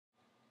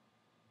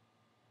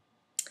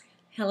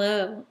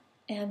Hello,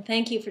 and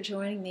thank you for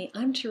joining me.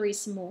 I'm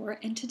Teresa Moore,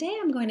 and today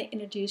I'm going to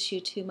introduce you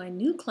to my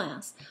new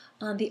class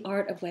on the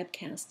art of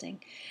webcasting.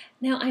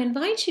 Now, I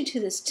invite you to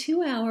this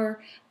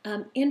 2-hour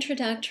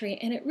introductory,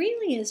 and it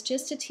really is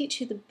just to teach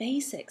you the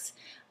basics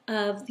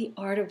of the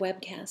art of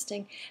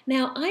webcasting.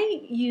 Now,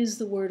 I use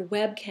the word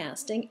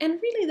webcasting, and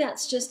really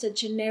that's just a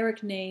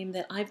generic name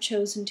that I've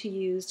chosen to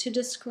use to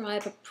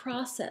describe a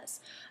process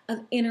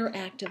of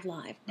interactive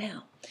live.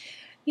 Now,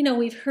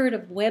 we've heard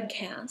of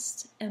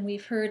webcasts, and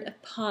we've heard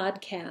of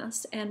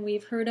podcasts, and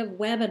we've heard of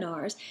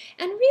webinars.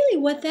 And really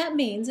what that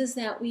means is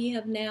that we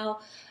have now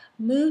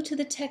moved to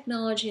the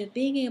technology of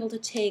being able to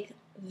take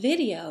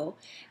video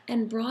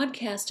and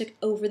broadcast it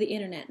over the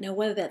internet. Now,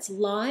 whether that's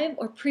live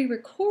or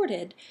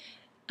pre-recorded,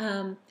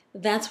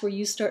 that's where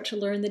you start to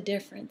learn the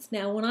difference.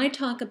 Now, when I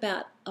talk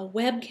about a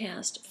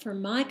webcast for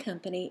my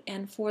company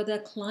and for the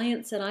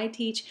clients that I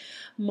teach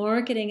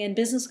marketing and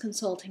business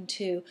consulting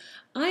to,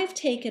 I've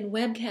taken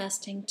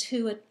webcasting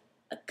to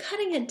a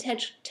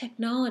cutting-edge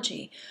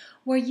technology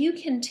where you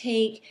can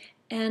take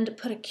and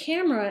put a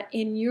camera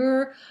in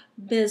your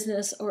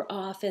business or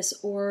office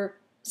or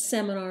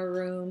seminar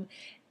room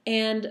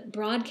and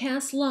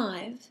broadcast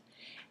live,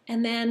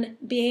 and then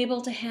be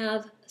able to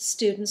have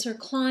students or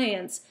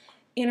clients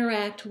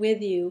interact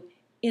with you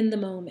in the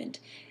moment.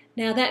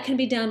 Now, that can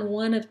be done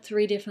one of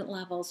three different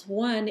levels.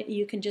 One,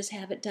 you can just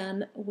have it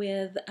done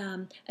with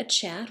a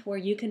chat where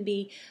you can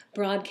be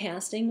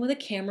broadcasting with a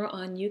camera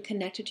on you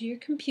connected to your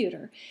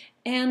computer,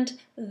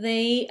 and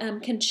they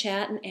can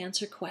chat and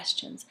answer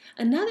questions.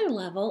 Another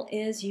level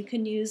is you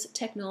can use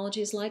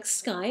technologies like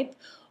Skype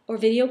or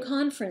video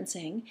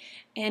conferencing,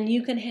 and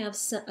you can have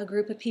a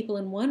group of people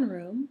in one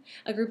room,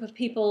 a group of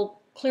people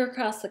clear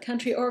across the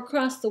country or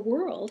across the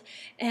world,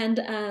 and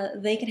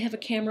they can have a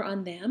camera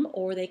on them,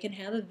 or they can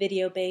have a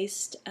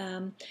video-based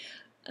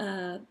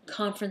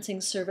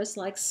conferencing service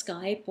like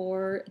Skype,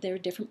 or there are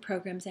different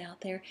programs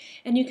out there,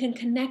 and you can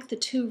connect the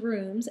two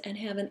rooms and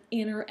have an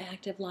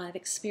interactive live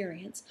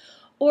experience.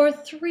 Or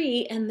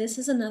three, and this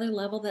is another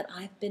level that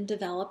I've been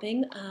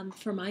developing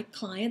for my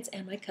clients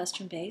and my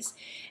customer base,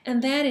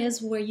 and that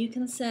is where you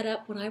can set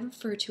up what I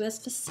refer to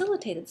as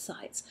facilitated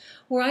sites,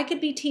 where I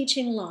could be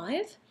teaching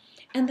live,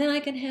 and then I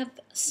can have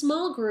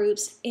small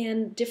groups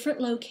in different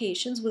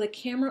locations with a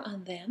camera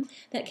on them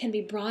that can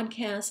be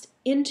broadcast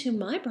into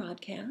my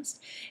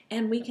broadcast,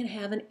 and we can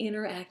have an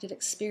interactive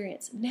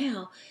experience.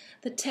 Now,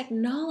 the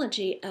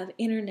technology of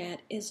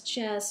internet is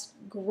just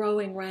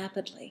growing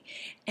rapidly,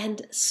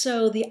 and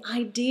so the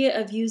idea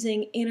of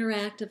using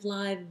interactive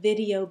live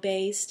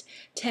video-based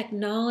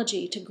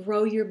technology to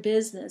grow your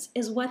business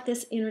is what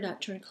this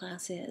introductory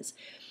class is.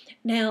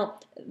 Now,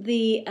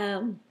 the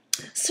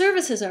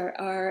services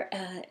are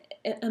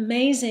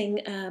amazing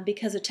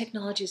because the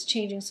technology is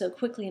changing so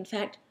quickly. In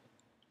fact,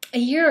 a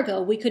year ago,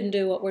 we couldn't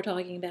do what we're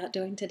talking about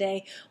doing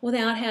today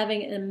without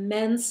having an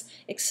immense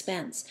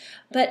expense.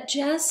 But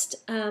just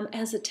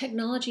as the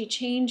technology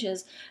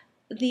changes,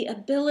 the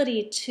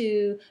ability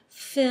to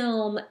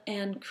film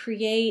and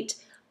create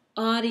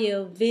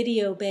audio,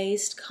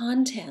 video-based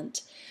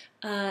content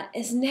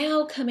is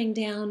now coming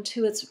down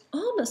to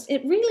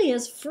it really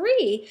is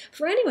free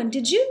for anyone.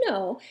 Did you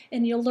know,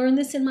 and you'll learn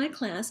this in my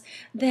class,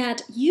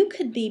 that you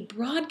could be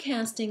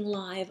broadcasting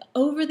live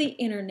over the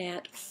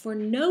internet for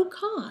no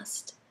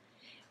cost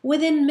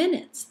within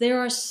minutes? There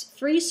are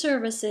free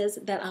services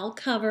that I'll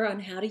cover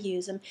on how to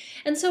use them.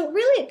 And so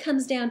really it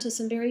comes down to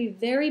some very,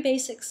 very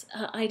basic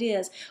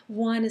ideas.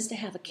 One is to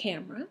have a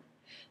camera.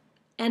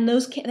 And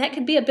that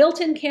could be a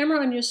built-in camera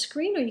on your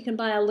screen, or you can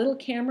buy a little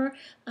camera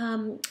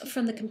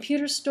from the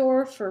computer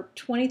store for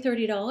 $20,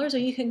 $30, or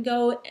you can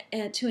go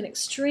to an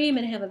extreme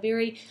and have a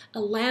very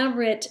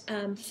elaborate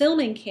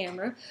filming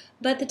camera.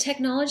 But the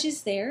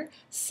technology's there.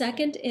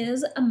 Second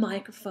is a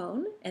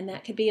microphone, and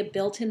that could be a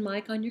built-in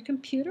mic on your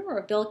computer, or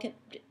a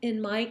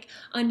built-in mic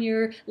on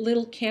your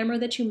little camera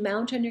that you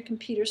mount on your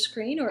computer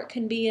screen, or it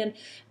can be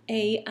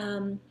a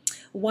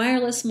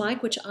wireless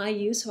mic, which I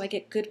use so I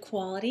get good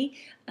quality.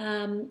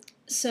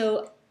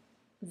 So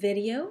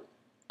video,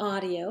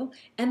 audio,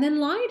 and then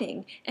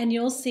lighting. And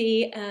you'll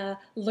see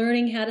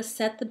learning how to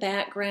set the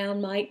background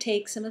might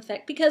take some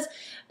effect, because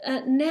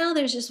now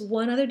there's just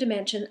one other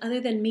dimension other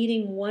than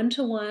meeting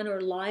one-to-one or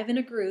live in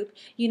a group.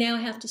 You now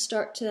have to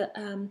start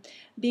to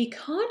be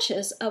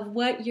conscious of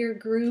what your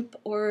group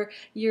or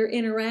your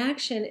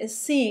interaction is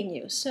seeing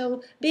you.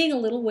 So being a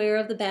little aware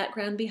of the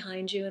background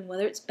behind you and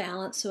whether it's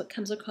balanced so it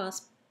comes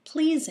across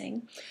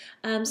pleasing.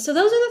 So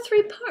those are the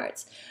three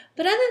parts.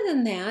 But other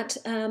than that,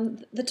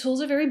 the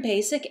tools are very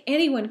basic.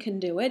 Anyone can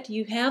do it.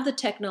 You have the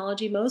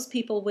technology. Most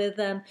people with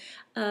a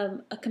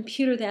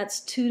computer that's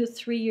 2 to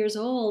 3 years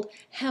old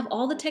have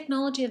all the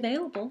technology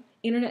available,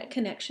 internet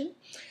connection.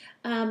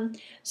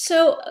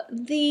 So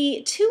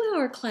the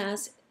 2-hour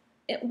class,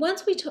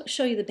 once we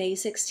show you the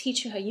basics,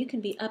 teach you how you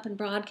can be up and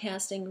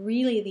broadcasting,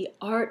 really the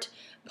art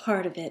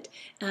part of it,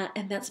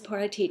 and that's the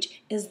part I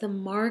teach, is the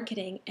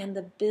marketing and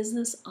the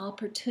business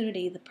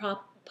opportunity, the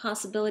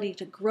possibility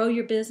to grow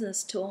your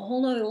business to a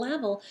whole other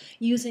level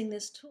using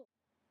this tool.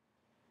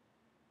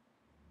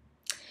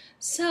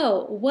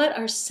 So, what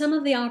are some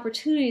of the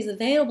opportunities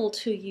available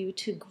to you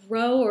to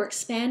grow or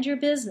expand your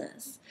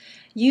business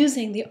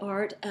using the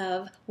art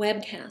of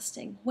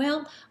webcasting?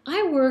 Well,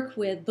 I work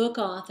with book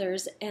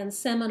authors and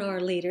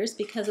seminar leaders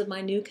because of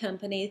my new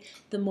company,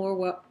 the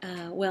More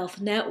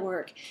Wealth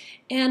Network.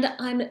 And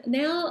I'm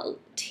now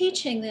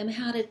teaching them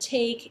how to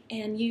take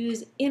and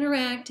use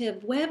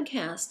interactive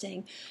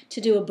webcasting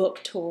to do a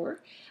book tour.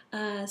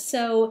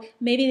 So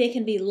maybe they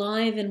can be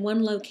live in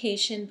one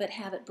location but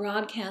have it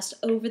broadcast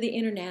over the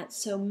internet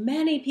so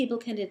many people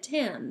can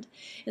attend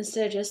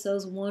instead of just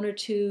those 1 or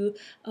 2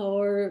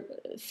 or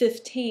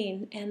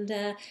 15. And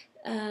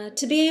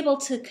to be able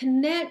to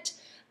connect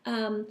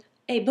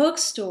a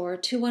bookstore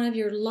to one of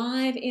your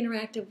live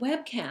interactive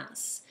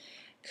webcasts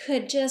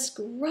could just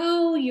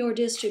grow your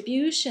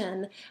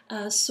distribution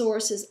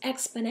sources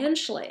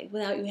exponentially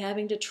without you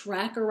having to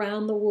track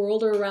around the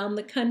world or around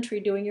the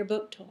country doing your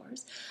book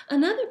tours.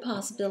 Another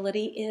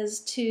possibility is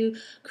to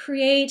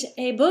create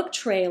a book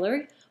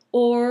trailer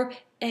or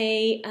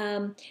a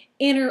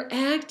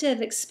interactive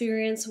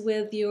experience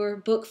with your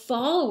book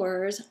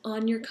followers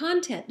on your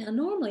content. Now,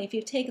 normally, if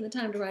you've taken the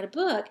time to write a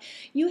book,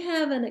 you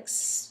have an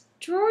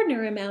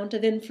extraordinary amount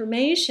of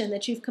information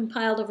that you've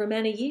compiled over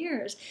many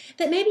years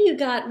that maybe you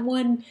got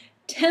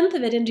 1/10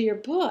 of it into your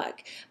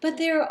book, but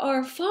there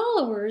are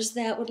followers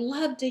that would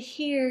love to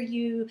hear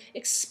you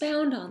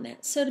expound on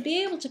that. So to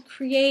be able to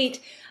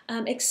create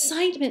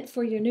excitement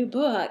for your new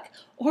book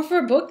or for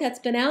a book that's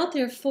been out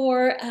there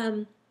for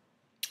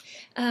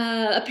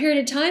a period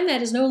of time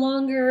that is no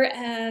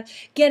longer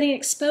getting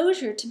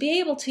exposure, to be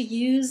able to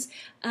use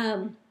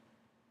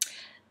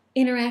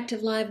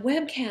interactive live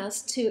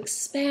webcast to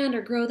expand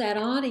or grow that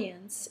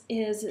audience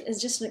is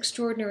just an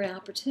extraordinary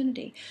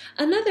opportunity.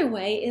 Another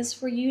way is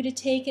for you to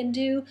take and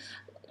do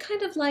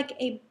kind of like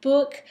a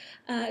book.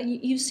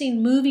 You've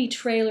seen movie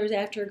trailers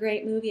after a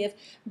great movie of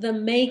the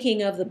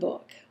making of the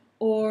book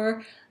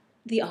or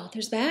the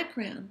author's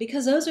background,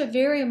 because those are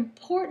very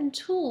important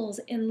tools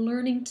in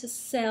learning to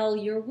sell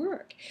your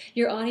work.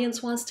 Your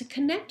audience wants to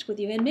connect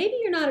with you, and maybe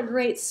you're not a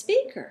great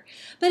speaker,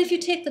 but if you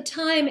take the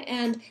time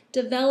and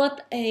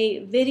develop a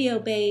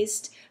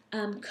video-based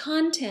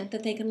content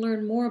that they can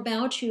learn more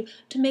about you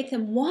to make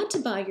them want to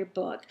buy your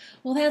book,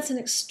 well, that's an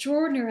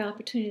extraordinary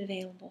opportunity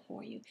available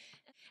for you.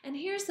 And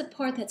here's the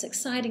part that's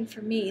exciting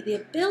for me, the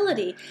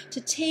ability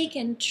to take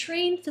and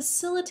train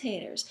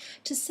facilitators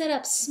to set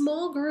up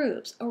small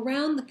groups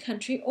around the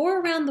country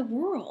or around the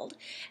world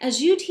as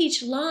you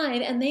teach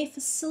live and they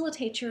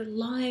facilitate your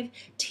live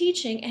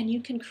teaching and you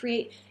can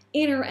create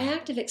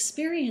interactive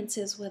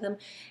experiences with them.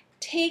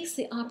 Takes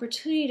the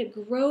opportunity to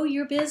grow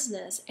your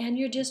business and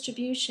your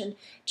distribution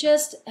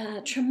just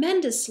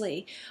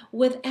tremendously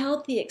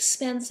without the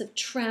expense of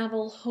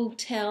travel,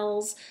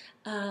 hotels,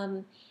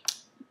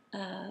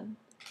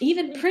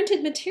 even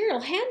printed material,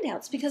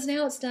 handouts, because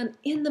now it's done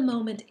in the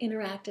moment,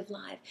 interactive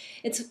live.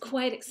 It's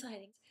quite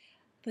exciting.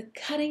 The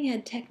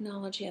cutting-edge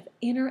technology of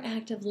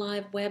interactive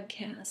live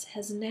webcasts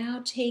has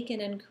now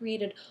taken and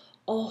created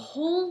a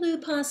whole new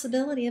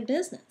possibility of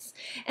business.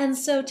 And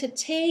so to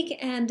take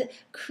and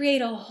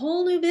create a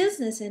whole new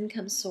business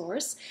income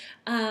source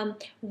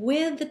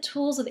with the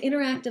tools of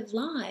interactive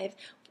live,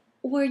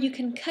 where you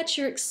can cut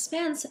your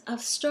expense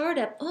of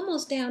startup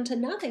almost down to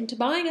nothing, to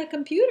buying a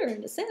computer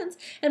in a sense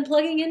and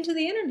plugging into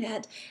the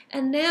internet.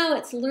 And now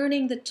it's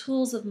learning the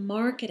tools of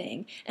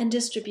marketing and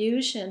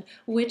distribution,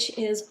 which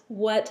is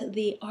what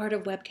the art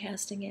of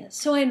webcasting is.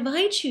 So I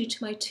invite you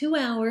to my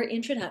 2-hour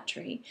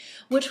introductory,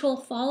 which will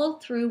follow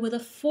through with a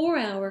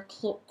 4-hour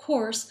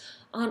course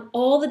on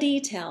all the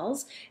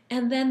details,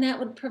 and then that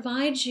would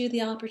provide you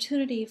the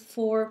opportunity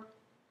for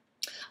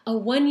a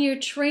 1-year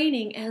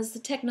training as the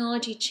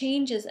technology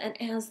changes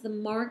and as the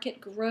market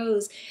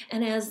grows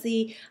and as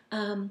the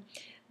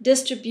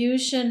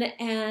distribution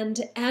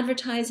and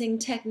advertising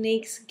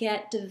techniques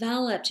get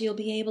developed. You'll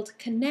be able to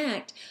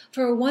connect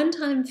for a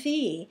one-time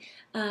fee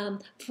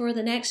for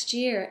the next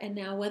year. And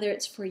now whether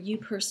it's for you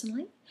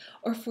personally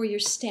or for your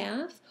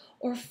staff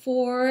or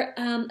for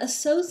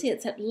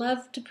associates that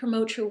love to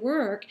promote your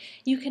work,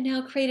 you can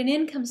now create an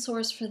income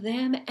source for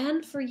them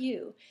and for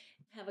you.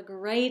 Have a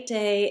great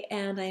day,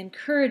 and I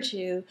encourage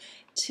you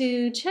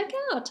to check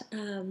out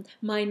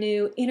my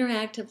new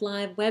interactive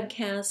live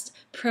webcast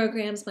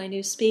programs, my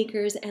new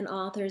speakers and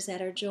authors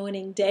that are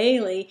joining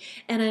daily,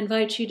 and I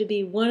invite you to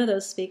be one of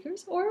those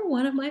speakers or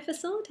one of my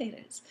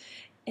facilitators.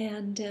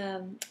 And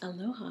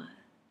aloha.